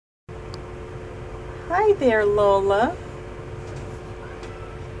Hi there, Lola.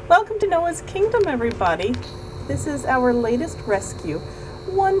 Welcome to Noah's Kingdom, everybody. This is our latest rescue,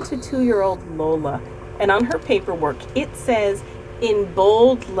 1 to 2-year-old Lola. And on her paperwork, it says in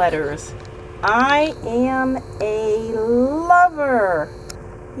bold letters, I am a lover.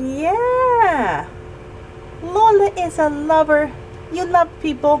 Yeah. Lola is a lover. You love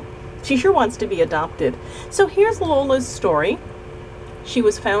people. She sure wants to be adopted. So here's Lola's story. She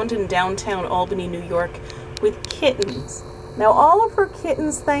was found in downtown Albany, New York, with kittens. Now, all of her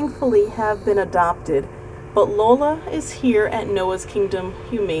kittens, thankfully, have been adopted, but Lola is here at Noah's Kingdom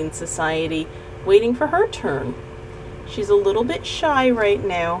Humane Society, waiting for her turn. She's a little bit shy right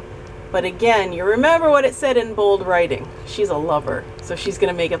now, but again, you remember what it said in bold writing. She's a lover, so she's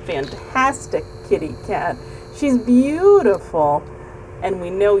going to make a fantastic kitty cat. She's beautiful, and we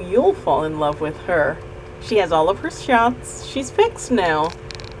know you'll fall in love with her. She has all of her shots, she's fixed now,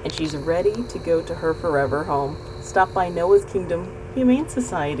 and she's ready to go to her forever home. Stop by Noah's Kingdom Humane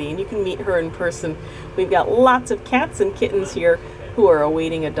Society and you can meet her in person. We've got lots of cats and kittens here who are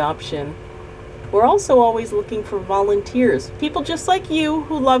awaiting adoption. We're also always looking for volunteers, people just like you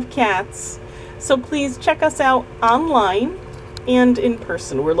who love cats. So please check us out online and in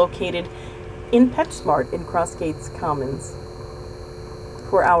person. We're located in PetsMart in Crossgates Commons.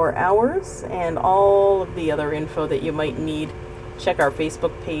 For our hours and all of the other info that you might need, check our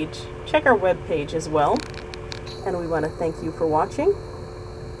Facebook page, check our web page as well. And we want to thank you for watching.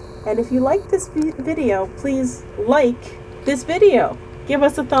 And if you like this video, please like this video. Give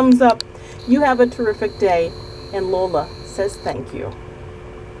us a thumbs up. You have a terrific day. And Lola says thank you.